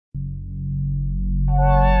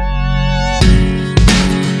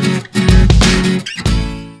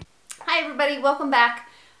everybody, welcome back.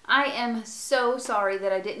 I am so sorry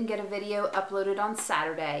that I didn't get a video uploaded on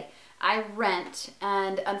Saturday. I rent,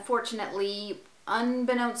 and unfortunately,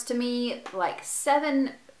 unbeknownst to me, like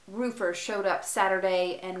 7 roofers showed up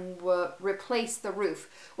Saturday and replaced the roof,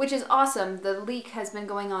 which is awesome. The leak has been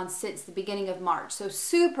going on since the beginning of March, so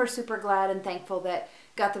super glad and thankful that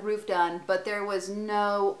got the roof done, but there was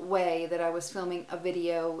no way that I was filming a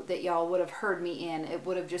video that y'all would have heard me in. It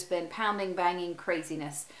would have just been pounding, banging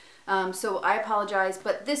craziness. So I apologize,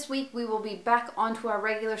 but this week we will be back onto our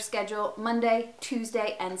regular schedule, Monday,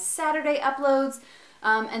 Tuesday, and Saturday uploads.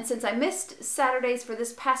 And since I missed Saturdays for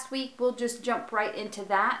this past week, we'll just jump right into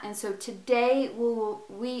that. And so today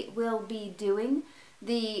we will be doing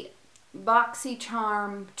the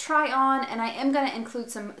BoxyCharm try-on, and I am going to include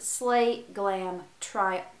some Slayglam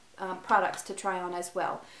products to try on as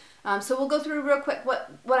well. So we'll go through real quick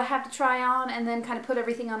what I have to try on and then kind of put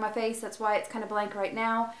everything on my face. That's why it's kind of blank right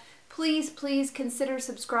now. Please consider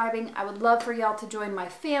subscribing. I would love for y'all to join my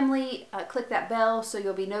family. Click that bell so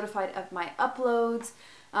you'll be notified of my uploads.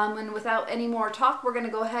 And without any more talk, we're going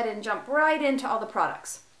to go ahead and jump right into all the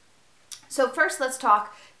products. So first, let's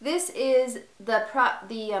talk. This is the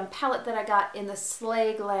palette that I got in the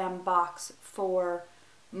Slayglam box for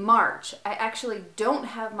March. I actually don't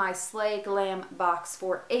have my Slayglam box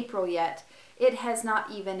for April yet. It has not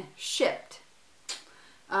even shipped.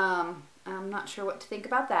 I'm not sure what to think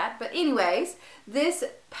about that, but anyways, this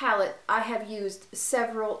palette I have used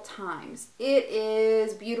several times. It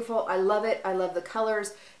is beautiful. I love it. I love the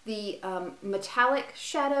colors. The metallic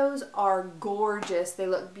shadows are gorgeous. They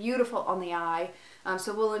look beautiful on the eye.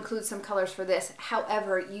 So we'll include some colors for this.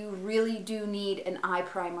 However, you really do need an eye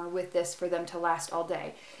primer with this for them to last all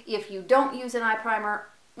day. If you don't use an eye primer,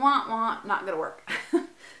 not gonna work.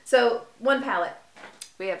 So one palette.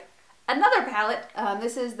 We have another palette.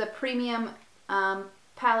 This is the premium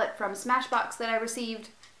palette from Smashbox that I received.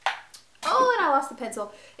 Oh, and I lost the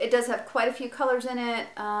pencil. It does have quite a few colors in it.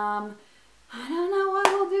 I don't know what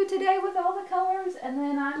we'll do today with all the colors. And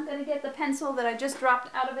then I'm going to get the pencil that I just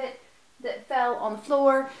dropped out of it that fell on the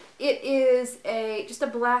floor. It is just a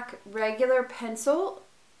black regular pencil.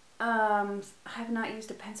 I have not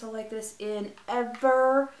used a pencil like this in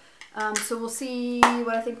ever. So we'll see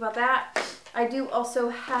what I think about that. I do also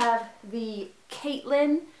have the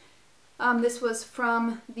Caitlin. This was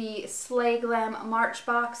from the Slayglam March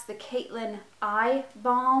box, the Caitlin Eye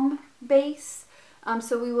Balm base.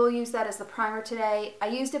 So we will use that as the primer today. I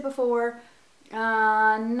used it before.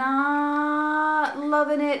 Not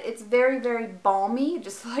loving it. It's very balmy,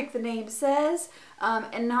 just like the name says,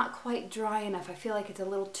 and not quite dry enough. I feel like it's a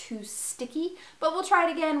little too sticky, but we'll try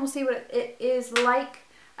it again. We'll see what it is like.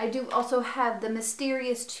 I do also have the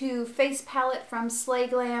Mysterious 2 face palette from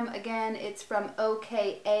Slayglam. Again, it's from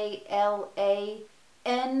OKALAN.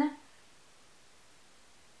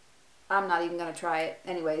 I'm not even going to try it.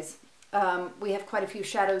 Anyways, we have quite a few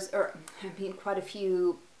shadows, quite a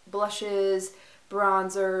few blushes,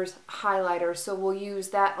 bronzers, highlighters. So we'll use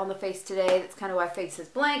that on the face today. That's kind of why face is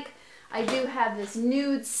blank. I do have this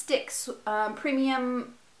Nude Sticks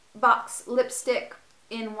premium box lipstick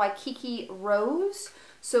in Waikiki Rose.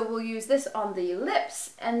 So we'll use this on the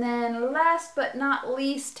lips. And then last but not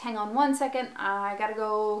least, hang on one second, I gotta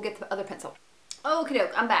go get the other pencil. Okie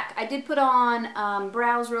doke, I'm back. I did put on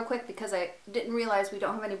brows real quick because I didn't realize we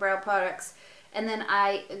don't have any brow products. And then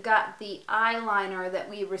I got the eyeliner that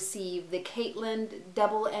we received, the Caitlin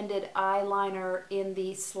double-ended eyeliner in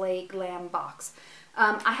the Slayglam box.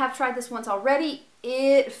 I have tried this once already.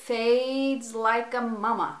 It fades like a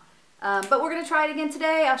mama. But we're going to try it again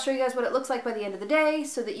today. I'll show you guys what it looks like by the end of the day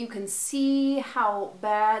so that you can see how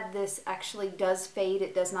bad this actually does fade.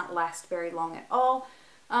 It does not last very long at all.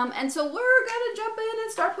 And so we're going to jump in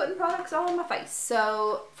and start putting products all on my face.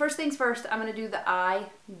 So first things first, I'm going to do the eye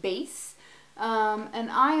base. And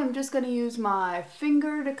I am just going to use my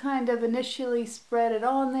finger to kind of initially spread it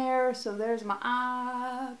on there. So there's my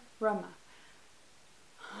eye primer.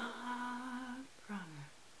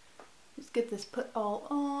 Just get this put all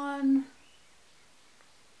on.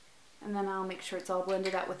 And then I'll make sure it's all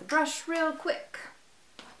blended out with the brush real quick.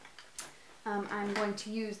 I'm going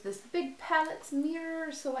to use this big palette's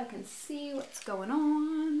mirror so I can see what's going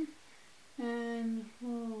on. And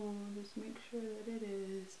just make sure that it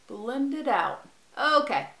is blended out.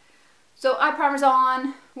 Okay, so eye primer's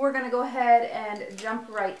on. We're going to go ahead and jump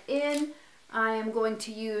right in. I am going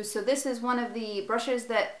to use, so this is one of the brushes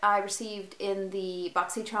that I received in the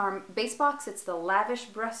BoxyCharm base box. It's the Lavish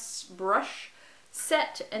brush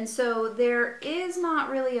set, and so there is not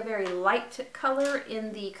really a very light color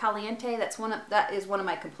in the Caliente. That is one of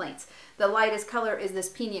my complaints. The lightest color is this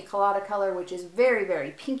Pina Colada color, which is very,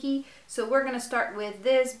 very pinky. So we're going to start with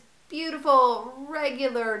this beautiful,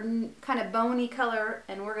 regular, kind of bony color,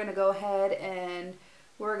 and we're going to go ahead and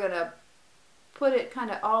we're going to put it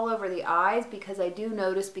kind of all over the eyes, because I do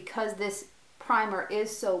notice, because this primer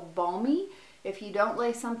is so balmy, if you don't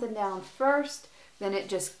lay something down first, then it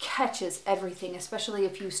just catches everything, especially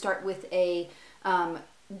if you start with a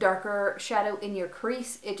darker shadow in your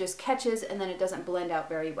crease. It just catches and then it doesn't blend out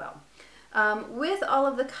very well. With all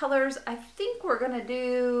of the colors, I think we're going to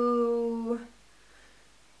do...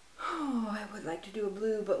 Oh, I would like to do a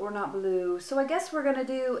blue, but we're not blue. So I guess we're going to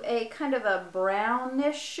do a kind of a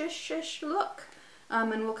brownish-ish look.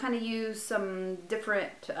 And we'll kind of use some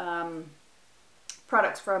different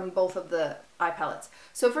products from both of the eye palettes.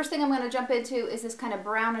 So first thing I'm going to jump into is this kind of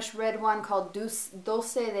brownish red one called Dulce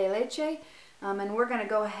de Leche. And we're going to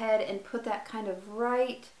go ahead and put that kind of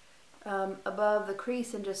right above the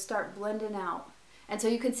crease and just start blending out. And so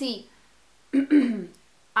you can see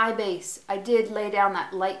eye base, I did lay down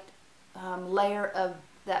that light layer of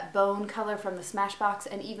that bone color from the Smashbox,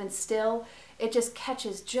 and even still it just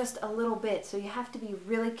catches just a little bit. So you have to be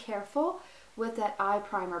really careful with that eye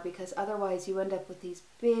primer, because otherwise you end up with these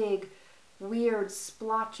big weird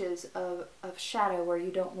splotches of shadow where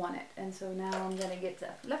you don't want it. And so now I'm going to get the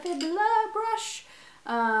fluffy blur brush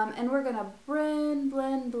and we're going to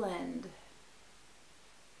blend.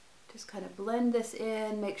 Just kind of blend this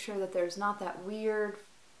in, make sure that there's not that weird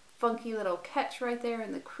funky little catch right there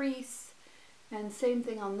in the crease. And same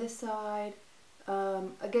thing on this side.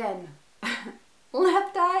 Again,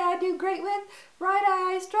 left eye I do great with, right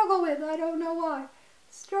eye I struggle with. I don't know why.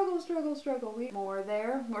 Struggle. More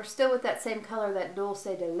there. We're still with that same color, that Dulce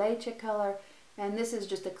de Leche color. And this is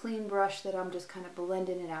just a clean brush that I'm just kind of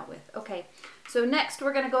blending it out with. Okay, so next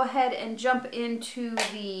we're going to go ahead and jump into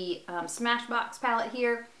the Smashbox palette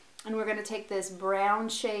here. And we're going to take this brown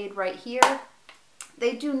shade right here.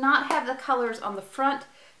 They do not have the colors on the front.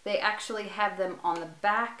 They actually have them on the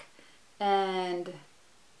back. And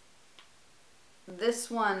this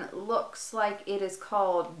one looks like it is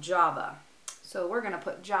called Java. So we're going to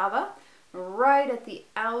put Java right at the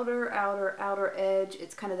outer edge.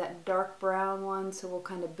 It's kind of that dark brown one. So we'll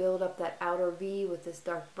kind of build up that outer V with this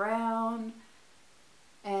dark brown.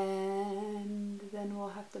 And then we'll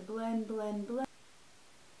have to blend.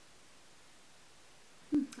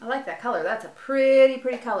 I like that color. That's a pretty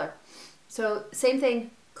color. So same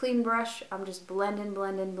thing, clean brush. I'm just blending,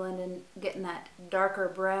 getting that darker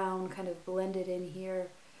brown kind of blended in here.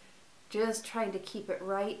 Just trying to keep it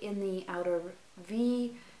right in the outer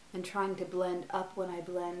V and trying to blend up when I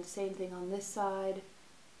blend. Same thing on this side.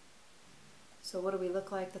 So what do we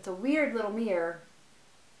look like? That's a weird little mirror.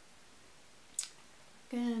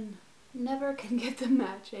 Again, never can get them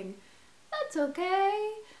matching. That's okay.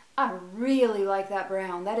 I really like that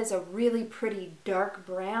brown. That is a really pretty dark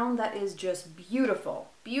brown. That is just beautiful.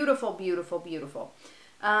 Beautiful.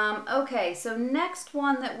 Okay, so next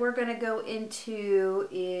one that we're going to go into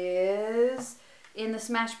is, in the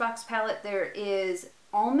Smashbox palette, there is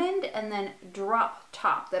Almond and then Drop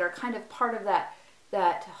Top that are kind of part of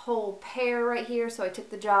that whole pair right here. So I took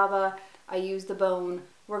the Java, I used the bone.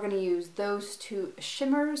 We're going to use those two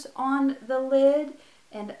shimmers on the lid.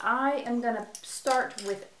 And I am going to start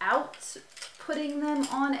without putting them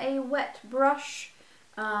on a wet brush.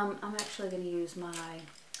 I'm actually going to use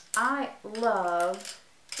I love,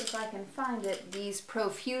 if I can find it, these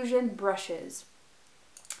Profusion brushes.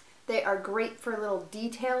 They are great for little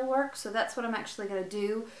detail work, so that's what I'm actually going to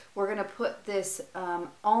do. We're going to put this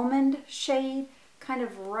almond shade kind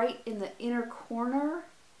of right in the inner corner.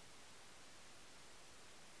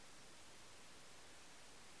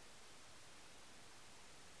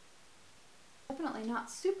 Definitely not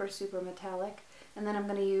super metallic. And then I'm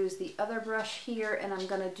going to use the other brush here and I'm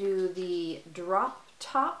going to do the Drop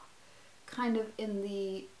Top kind of in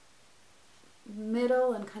the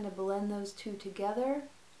middle and kind of blend those two together.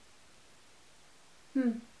 I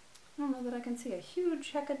don't know that I can see a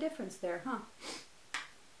huge heck of difference there, huh?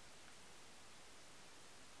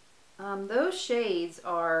 Those shades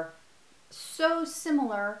are so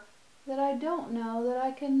similar that I don't know that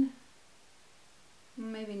I can...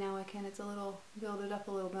 Maybe now I can. It's a little, build it up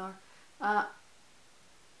a little more. Not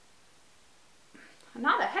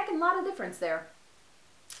a heckin' lot of difference there.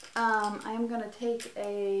 I'm going to take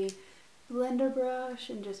a blender brush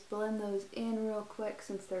and just blend those in real quick.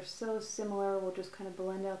 Since they're so similar, we'll just kind of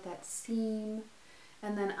blend out that seam.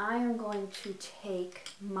 And then I am going to take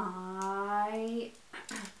my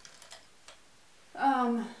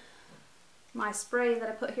my spray that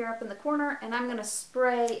I put here up in the corner, and I'm gonna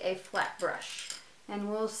spray a flat brush. And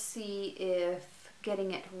we'll see if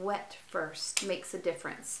getting it wet first makes a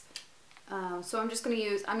difference. So I'm just gonna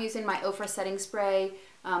I'm using my Ofra setting spray,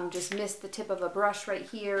 just missed the tip of a brush right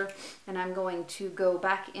here, and I'm going to go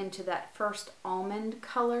back into that first almond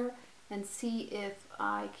color and see if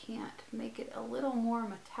I can't make it a little more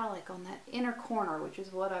metallic on that inner corner, which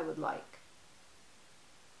is what I would like.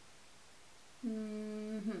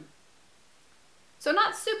 So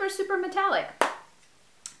not super, super metallic.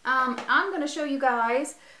 I'm gonna show you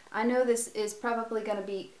guys, I know this is probably gonna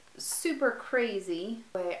be super crazy.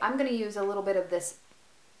 I'm gonna use a little bit of this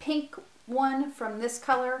pink one from this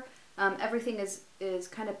color. Everything is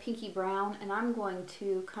kind of pinky brown, and I'm going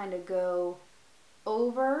to kind of go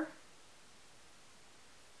over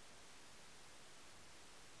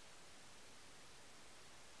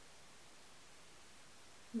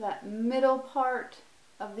that middle part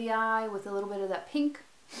of the eye with a little bit of that pink.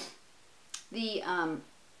 The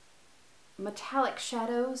metallic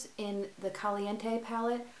shadows in the Caliente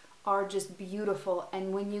palette are just beautiful,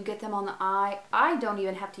 and when you get them on the eye, I don't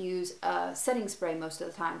even have to use a setting spray most of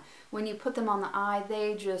the time. When you put them on the eye,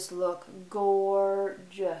 they just look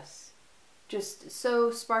gorgeous. Just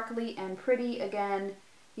so sparkly and pretty. Again,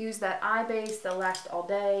 use that eye base, they'll last all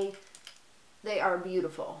day. They are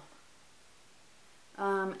beautiful.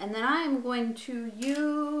 And then I'm going to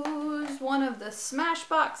use one of the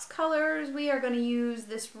Smashbox colors. We are going to use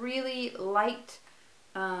this really light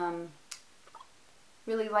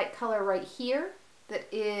color right here that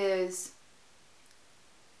is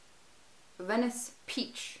Venice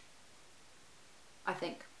Peach, I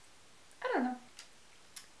think. I don't know.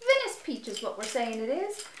 Venice Peach is what we're saying it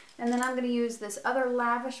is. And then I'm going to use this other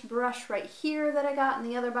lavish brush right here that I got in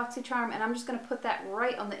the other BoxyCharm, and I'm just going to put that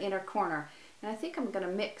right on the inner corner. And I think I'm going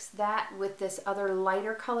to mix that with this other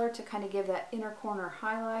lighter color to kind of give that inner corner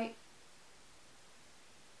highlight.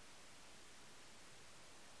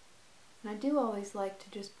 And I do always like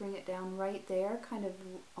to just bring it down right there, kind of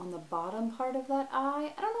on the bottom part of that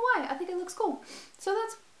eye. I don't know why, I think it looks cool. So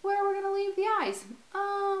that's where we're going to leave the eyes.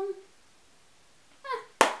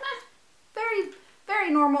 Very,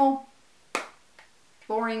 very normal,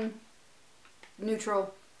 boring,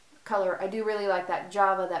 neutral color. I do really like that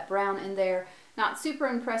Java, that brown in there. Not super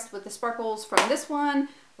impressed with the sparkles from this one.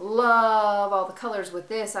 Love all the colors with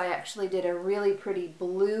this. I actually did a really pretty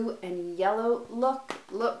blue and yellow look.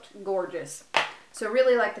 Looked gorgeous. So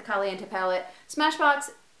really like the Caliente palette.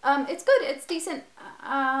 Smashbox, it's good, it's decent.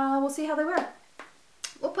 We'll see how they wear.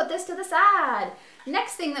 We'll put this to the side.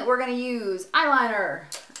 Next thing that we're gonna use, eyeliner.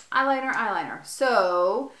 Eyeliner.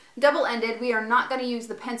 So double-ended, we are not going to use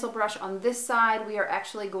the pencil brush on this side. We are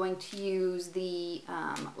actually going to use the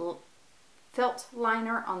felt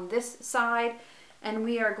liner on this side, and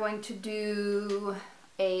we are going to do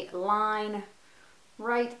a line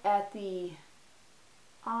right at the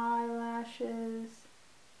eyelashes,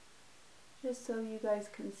 just so you guys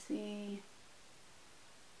can see.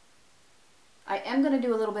 I am going to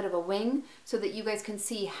do a little bit of a wing so that you guys can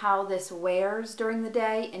see how this wears during the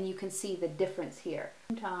day, and you can see the difference here.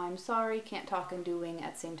 Sorry, can't talk and do wing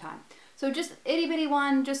at the same time. So just itty bitty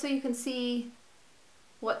one, just so you can see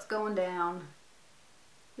what's going down.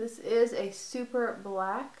 This is a super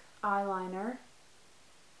black eyeliner.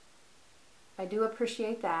 I do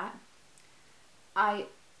appreciate that.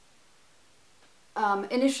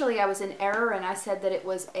 Initially I was in error and I said that it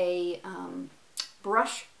was a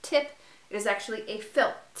brush tip. It is actually a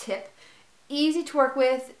felt tip. Easy to work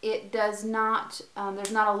with. It does not,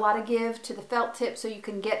 there's not a lot of give to the felt tip, so you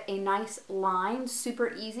can get a nice line,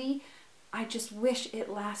 super easy. I just wish it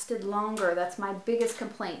lasted longer. That's my biggest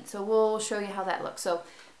complaint. So we'll show you how that looks. So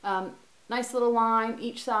nice little line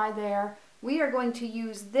each side there. We are going to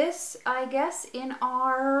use this, I guess, in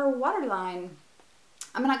our waterline.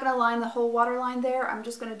 I'm not going to line the whole waterline there. I'm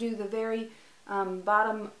just going to do the very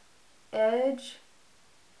bottom edge.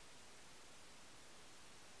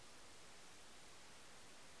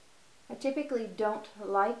 I typically don't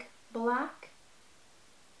like black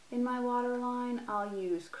in my waterline. I'll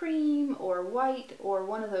use cream or white or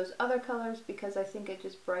one of those other colors because I think it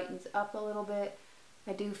just brightens up a little bit.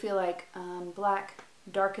 I do feel like black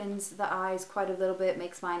darkens the eyes quite a little bit,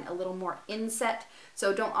 makes mine a little more inset,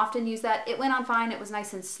 so don't often use that. It went on fine, it was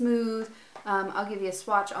nice and smooth. I'll give you a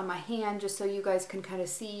swatch on my hand just so you guys can kind of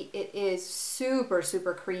see. It is super,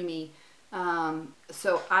 super creamy.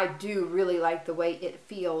 So I do really like the way it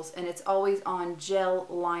feels, and it's always on gel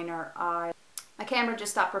liner eye. My camera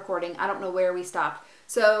just stopped recording. I don't know where we stopped.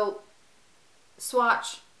 So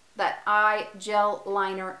swatch that eye gel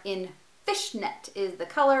liner in Fishnet is the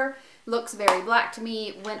color. Looks very black to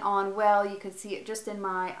me. Went on well. You can see it just in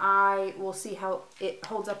my eye. We'll see how it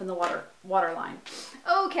holds up in the water line.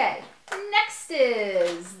 Okay, next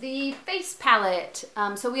is the face palette.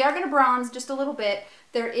 So we are going to bronze just a little bit.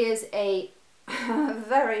 There is a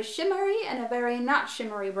very shimmery and a very not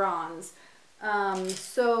shimmery bronze.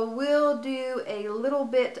 So we'll do a little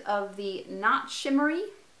bit of the not shimmery.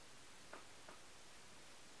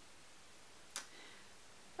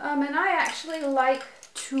 And I actually like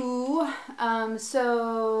to,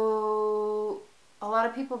 so a lot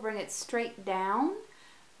of people bring it straight down.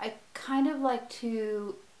 I kind of like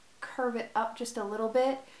to curve it up just a little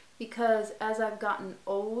bit because as I've gotten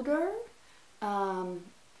older, I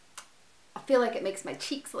feel like it makes my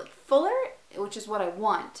cheeks look fuller, which is what I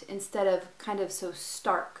want, instead of kind of so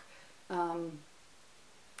stark of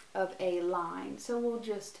a line. So we'll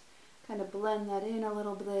just kind of blend that in a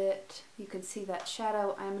little bit. You can see that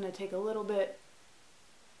shadow. I'm going to take a little bit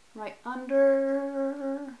right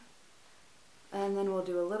under, and then we'll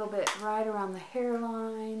do a little bit right around the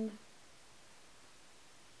hairline.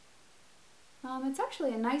 It's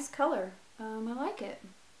actually a nice color. I like it.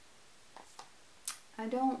 I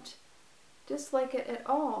don't dislike it at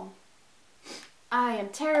all. I am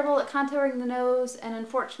terrible at contouring the nose, and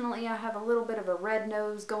unfortunately I have a little bit of a red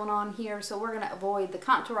nose going on here, so we're going to avoid the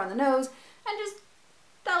contour on the nose and just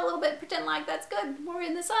dot a little bit, pretend like that's good. We're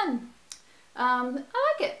in the sun. I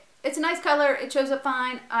like it. It's a nice color. It shows up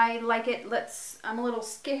fine. I like it. I'm a little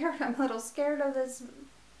scared. I'm a little scared of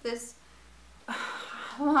this.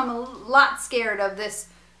 I'm a lot scared of this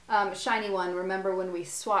shiny one. Remember when we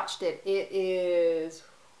swatched it? It is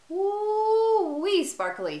woo-wee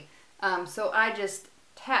sparkly. So I just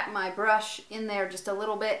tap my brush in there just a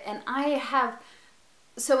little bit, and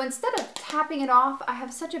so instead of tapping it off, I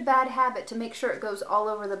have such a bad habit to make sure it goes all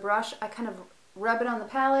over the brush. I kind of rub it on the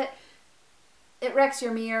palette. It wrecks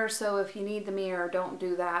your mirror, so if you need the mirror, don't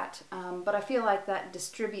do that. But I feel like that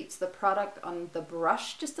distributes the product on the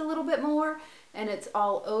brush just a little bit more, and it's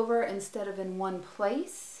all over instead of in one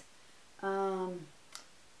place. I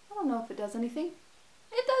don't know if it does anything.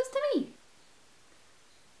 It does to me.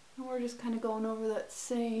 And we're just kind of going over that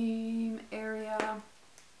same area.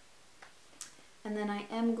 And then I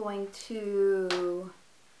am going to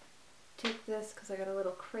take this, because I got a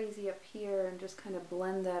little crazy up here, and just kind of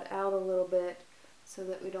blend that out a little bit so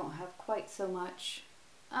that we don't have quite so much.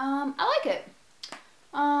 I like it.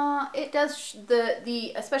 It does,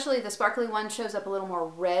 especially the sparkly one shows up a little more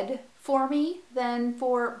red for me than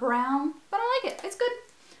for brown, but I like it. It's good.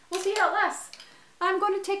 We'll see how it lasts. I'm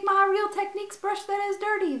going to take my Real Techniques brush that is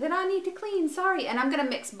dirty, that I need to clean, sorry. And I'm going to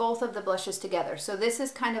mix both of the blushes together. So this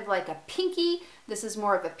is kind of like a pinky. This is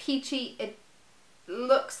more of a peachy. It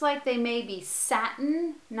looks like they may be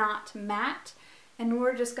satin, not matte. And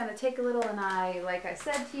we're just going to take a little, and like I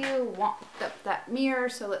said to you, want that mirror.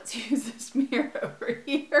 So let's use this mirror over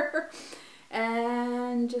here.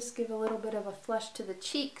 And just give a little bit of a flush to the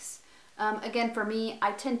cheeks. Again, for me,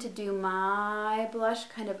 I tend to do my blush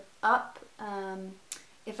kind of up.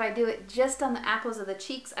 If I do it just on the apples of the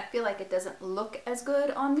cheeks, I feel like it doesn't look as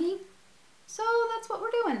good on me. So that's what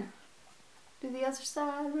we're doing. Do the other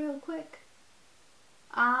side real quick.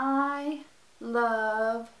 I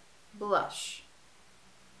love blush.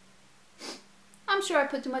 I'm sure I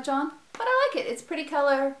put too much on, but I like it. It's a pretty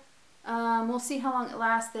color. We'll see how long it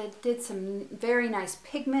lasts. They did some very nice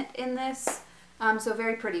pigment in this. So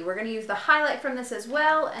very pretty. We're going to use the highlight from this as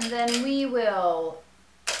well, and then we will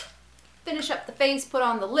finish up the face, put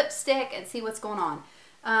on the lipstick, and see what's going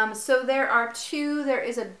on. So there are two. There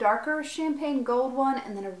is a darker champagne gold one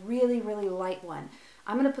and then a really, really light one.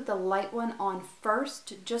 I'm going to put the light one on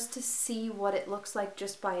first just to see what it looks like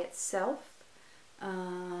just by itself.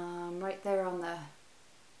 Right there on the,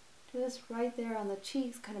 just right there on the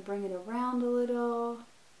cheeks, kind of bring it around a little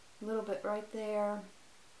bit right there.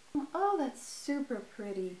 Oh, that's super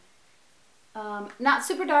pretty. Not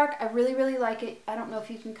super dark. I really, really like it. I don't know if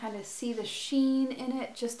you can kind of see the sheen in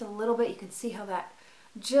it just a little bit. You can see how that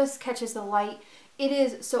just catches the light. It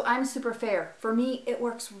is, so I'm super fair. For me, it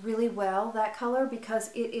works really well, that color,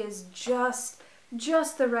 because it is just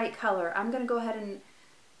the right color. I'm going to go ahead and,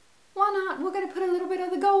 why not? We're going to put a little bit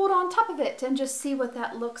of the gold on top of it and just see what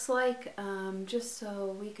that looks like, just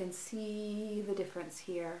so we can see the difference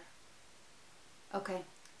here. Okay.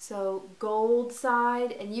 So gold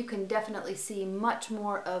side, and you can definitely see much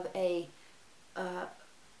more of a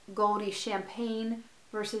goldy champagne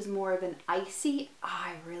versus more of an icy.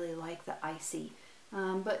 I really like the icy.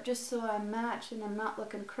 But just so I match and I'm not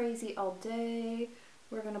looking crazy all day,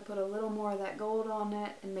 we're going to put a little more of that gold on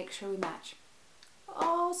it and make sure we match.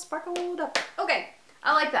 All sparkled up. Okay,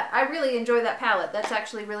 I like that. I really enjoy that palette. That's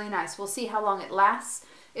actually really nice. We'll see how long it lasts.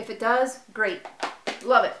 If it does, great.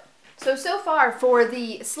 Love it. So far for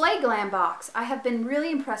the Slayglam box, I have been really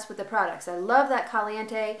impressed with the products. I love that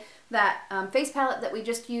Caliente, that face palette that we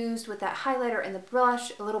just used with that highlighter and the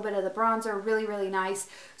blush, a little bit of the bronzer, really, really nice.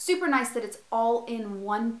 Super nice that it's all in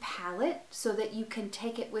one palette so that you can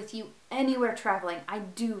take it with you anywhere traveling. I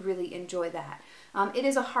do really enjoy that. It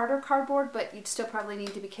is a harder cardboard, but you'd still probably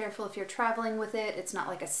need to be careful if you're traveling with it. It's not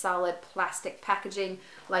like a solid plastic packaging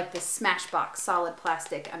like the Smashbox solid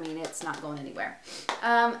plastic. I mean, it's not going anywhere.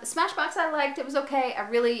 Smashbox I liked. It was okay. I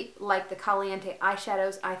really like the Caliente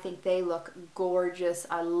eyeshadows. I think they look gorgeous.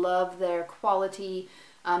 I love their quality.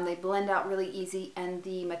 They blend out really easy, and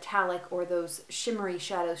the metallic or those shimmery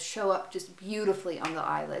shadows show up just beautifully on the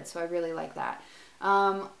eyelid, so I really like that.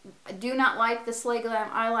 I do not like the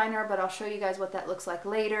Slayglam eyeliner, but I'll show you guys what that looks like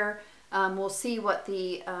later. We'll see what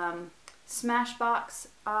the Smashbox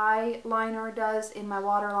eyeliner does in my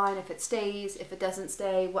waterline, if it stays, if it doesn't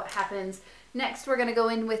stay, what happens. Next, we're going to go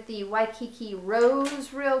in with the Waikiki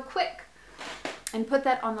Rose real quick and put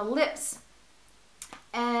that on the lips.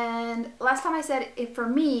 And last time I said, for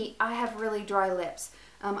me, I have really dry lips.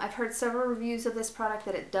 I've heard several reviews of this product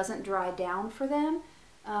that it doesn't dry down for them.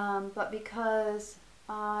 But because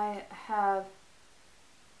I have,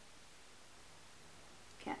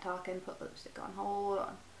 can't talk and put lipstick on,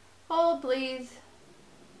 hold please.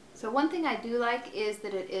 So one thing I do like is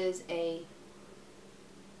that it is a,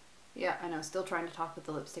 yeah, I know, still trying to talk with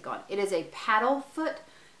the lipstick on. It is a paddle foot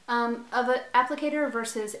of an applicator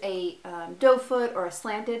versus a doe foot or a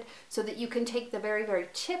slanted, so that you can take the very, very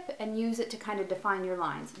tip and use it to kind of define your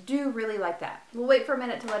lines. Do really like that. We'll wait for a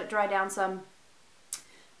minute to let it dry down some.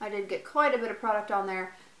 I did get quite a bit of product on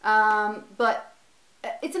there, but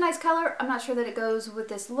it's a nice color. I'm not sure that it goes with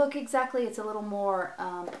this look exactly. It's a little more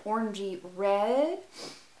orangey red.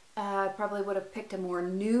 I probably would have picked a more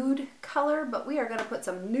nude color, but we are going to put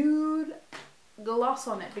some nude gloss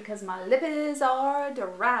on it because my lips are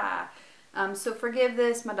dry. So forgive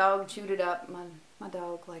this. My dog chewed it up. My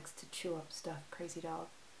dog likes to chew up stuff. Crazy dog.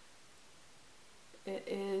 It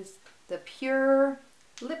is the Pure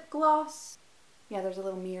Lip Gloss. Yeah, there's a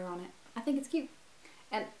little mirror on it. I think it's cute.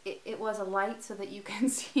 And it was a light so that you can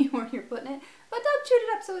see where you're putting it. But dog chewed it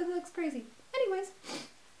up so it looks crazy. Anyways,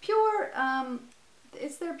 Pure,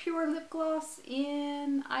 is there Pure Lip Gloss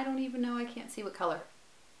in, I don't even know, I can't see what color.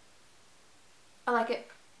 I like it.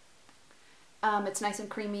 It's nice and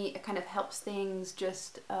creamy. It kind of helps things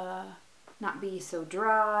just not be so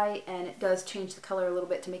dry. And it does change the color a little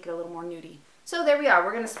bit to make it a little more nudie. So there we are.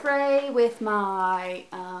 We're going to spray with my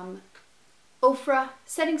Ofra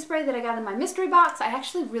setting spray that I got in my mystery box. I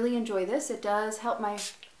actually really enjoy this. It does help my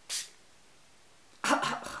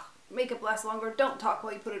makeup last longer. Don't talk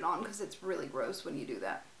while you put it on because it's really gross when you do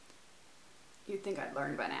that. You'd think I'd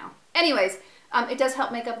learned by now. Anyways, it does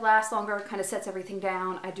help makeup last longer, kind of sets everything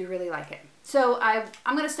down. I do really like it. So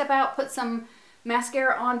I'm going to step out, put some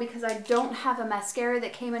mascara on because I don't have a mascara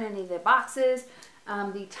that came in any of the boxes.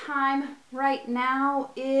 The time right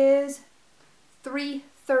now is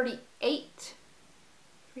 3:38.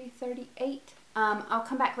 I'll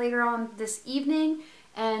come back later on this evening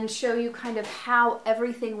and show you kind of how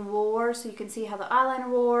everything wore, so you can see how the eyeliner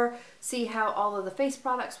wore, see how all of the face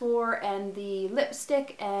products wore, and the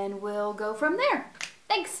lipstick, and we'll go from there.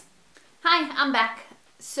 Thanks. Hi, I'm back.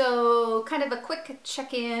 So kind of a quick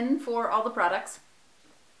check-in for all the products.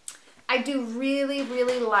 I do really,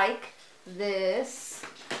 really like this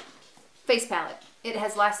face palette. It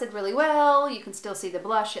has lasted really well. You can still see the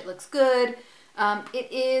blush. It looks good.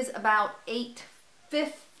 It is about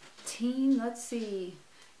 $8.15, let's see,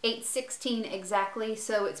 $8.16 exactly.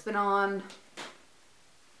 So it's been on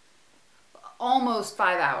almost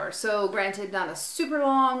 5 hours. So granted, not a super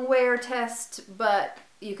long wear test, but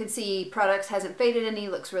you can see products hasn't faded any,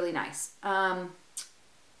 looks really nice.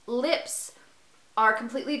 Lips are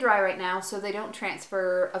completely dry right now, so they don't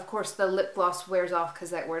transfer. Of course, the lip gloss wears off because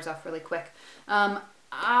that wears off really quick.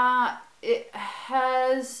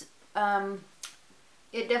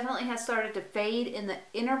 It definitely has started to fade in the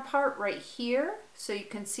inner part right here, so you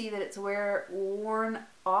can see that it's worn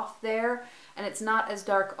off there, and it's not as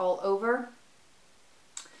dark all over.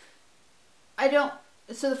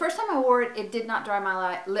 So the first time I wore it, it did not dry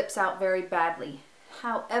my lips out very badly.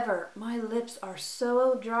 However, my lips are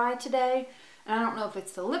so dry today, and I don't know if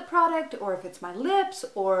it's the lip product or if it's my lips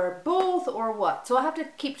or both or what. So I'll have to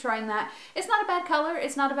keep trying that. It's not a bad color.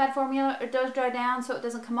 It's not a bad formula. It does dry down so it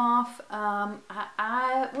doesn't come off.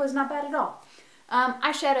 I was not bad at all.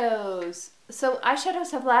 Eyeshadows. So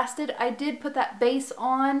eyeshadows have lasted. I did put that base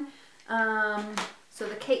on So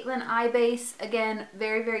the Caitlin eye base, again,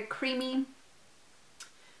 very, very creamy.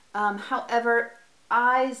 However,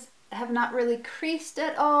 eyes have not really creased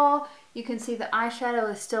at all. You can see the eyeshadow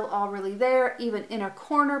is still all really there. Even inner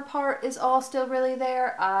corner part is all still really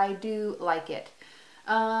there. I do like it.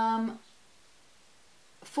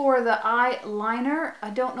 For the eyeliner, I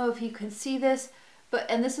don't know if you can see this,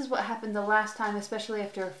 and this is what happened the last time, especially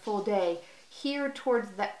after a full day. Here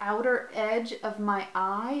towards the outer edge of my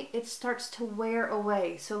eye, it starts to wear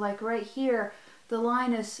away. So like right here, the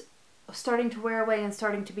line is starting to wear away and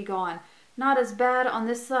starting to be gone. Not as bad on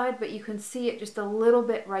this side, but you can see it just a little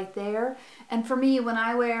bit right there. And for me, when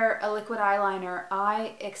I wear a liquid eyeliner,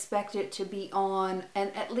 I expect it to be on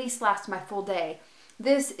and at least last my full day.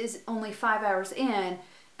 This is only 5 hours in.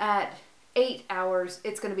 At 8 hours,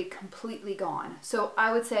 it's going to be completely gone. So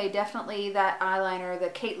I would say definitely that eyeliner, the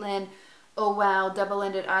Caitlin Oh Wow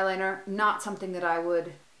double-ended eyeliner, not something that I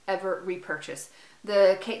would ever repurchase.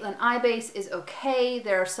 The Caitlin eye base is okay.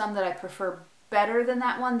 There are some that I prefer better than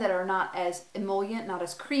that one that are not as emollient, not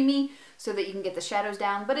as creamy, so that you can get the shadows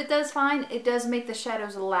down. But it does fine. It does make the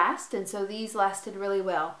shadows last, and so these lasted really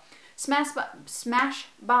well.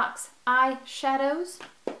 Smashbox eyeshadows.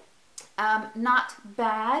 Not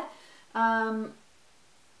bad.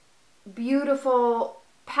 Beautiful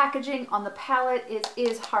packaging on the palette. It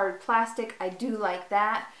is hard plastic. I do like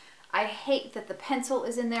that. I hate that the pencil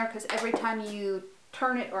is in there because every time you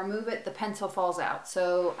turn it or move it, the pencil falls out.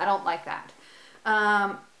 So I don't like that.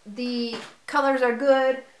 The colors are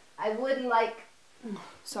good. I would like,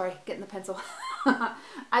 sorry, getting the pencil.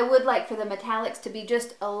 I would like for the metallics to be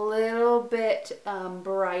just a little bit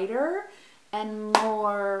brighter and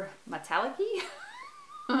more metallic-y.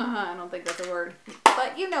 I don't think that's a word,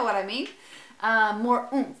 but you know what I mean. More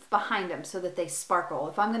oomph behind them so that they sparkle.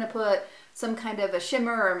 If I'm going to put some kind of a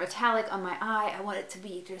shimmer or metallic on my eye, I want it to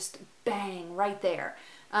be just bang right there.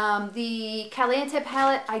 The Caliente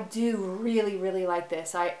palette, I do really, really like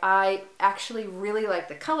this. I actually really like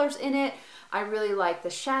the colors in it. I really like the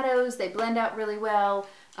shadows. They blend out really well.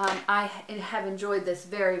 I have enjoyed this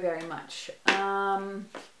very, very much. And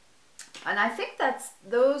I think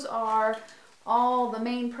those are all the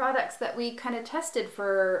main products that we kind of tested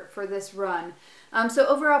for this run. So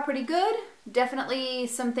overall pretty good. Definitely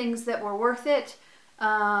some things that were worth it.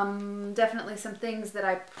 Definitely some things that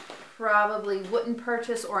I probably wouldn't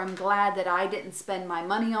purchase, or I'm glad that I didn't spend my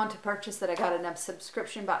money on to purchase, that I got in a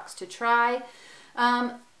subscription box to try.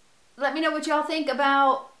 Let me know what y'all think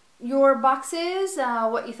about your boxes,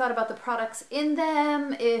 what you thought about the products in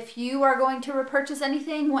them, if you are going to repurchase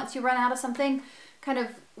anything once you run out of something, kind of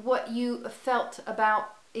what you felt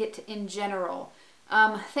about it in general.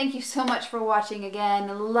 Thank you so much for watching again.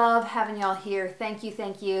 Love having y'all here. Thank you,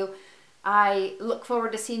 thank you. I look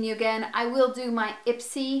forward to seeing you again. I will do my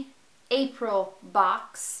Ipsy April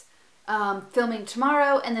box filming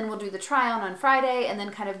tomorrow, and then we'll do the try-on on Friday, and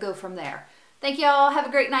then kind of go from there. Thank y'all. Have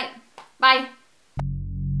a great night. Bye.